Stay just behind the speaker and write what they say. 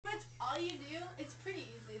all you do, it's pretty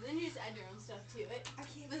easy. Then you just add your own stuff to it. I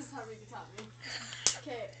can't. This is how Rika taught me.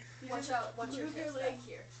 Okay. Watch out. Watch your hips back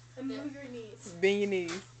here. And move your knees. Bend your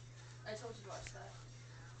knees. I told you to watch that.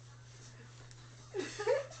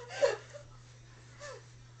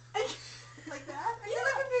 Like that? I feel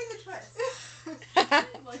like I'm doing the twist.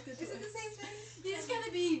 Like the twist. Is it the same thing? You just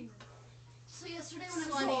gotta be. So yesterday when I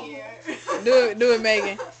was funnier. Do it,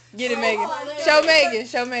 Megan. Get it, Megan. Show Megan.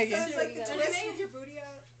 Show So Megan. it's like the Ready, twist Megan? with your booty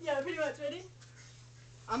out. Yeah, pretty much. Ready?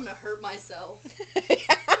 I'm gonna hurt myself.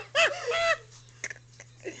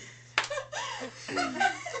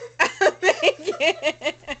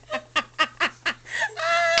 Megan.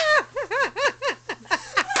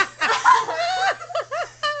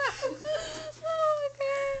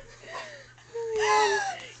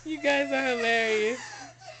 You guys are hilarious.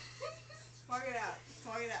 Walk it out.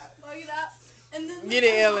 Walk it out. Walk it out. And then Get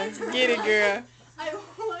it, Ellen. Get it, girl. I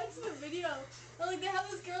watched the video. And, like, they have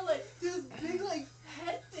this girl like do this big like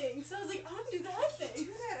head thing. So I was like, I want to do the head thing.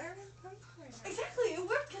 Do that. I already done it. Exactly, it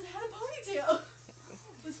worked because I had a ponytail.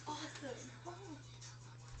 It was awesome.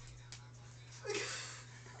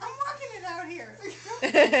 I'm walking it out here.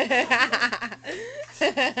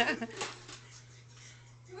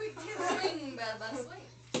 Swing, bad swing.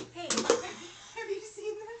 Hey, have you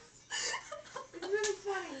seen this? It's really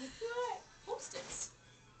funny. What? Post-its.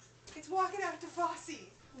 It's walking out to Fosse.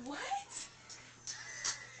 What?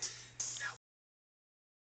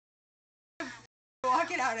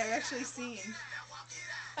 Walk it out. I've actually seen.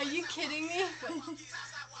 Are you kidding me?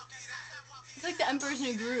 It's like the Emperor's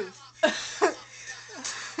New Groove.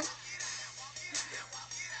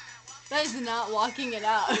 That is not walking it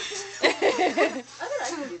out. I bet I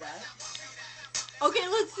can do that. Okay,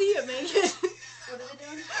 let's see it, Megan. What are they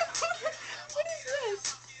doing? What is this?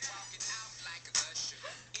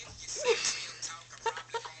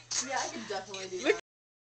 Yeah, I could definitely do that.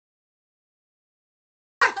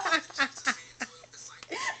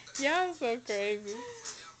 Y'all so crazy.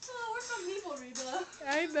 Oh, we're from people, Reba. I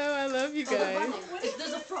know. I love you Oh, they're guys. running.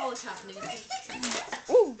 There's a frolic happening.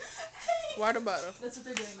 Ooh. Water bottle. That's what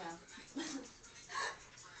they're doing now.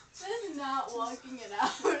 That is not walking it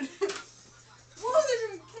out. Whoa, they're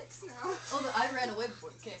doing kicks now. Oh, I ran away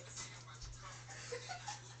before the kicks.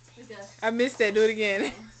 Okay. I missed that. Do it again. I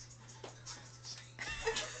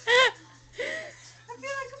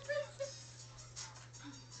feel like a princess.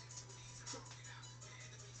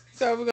 So we're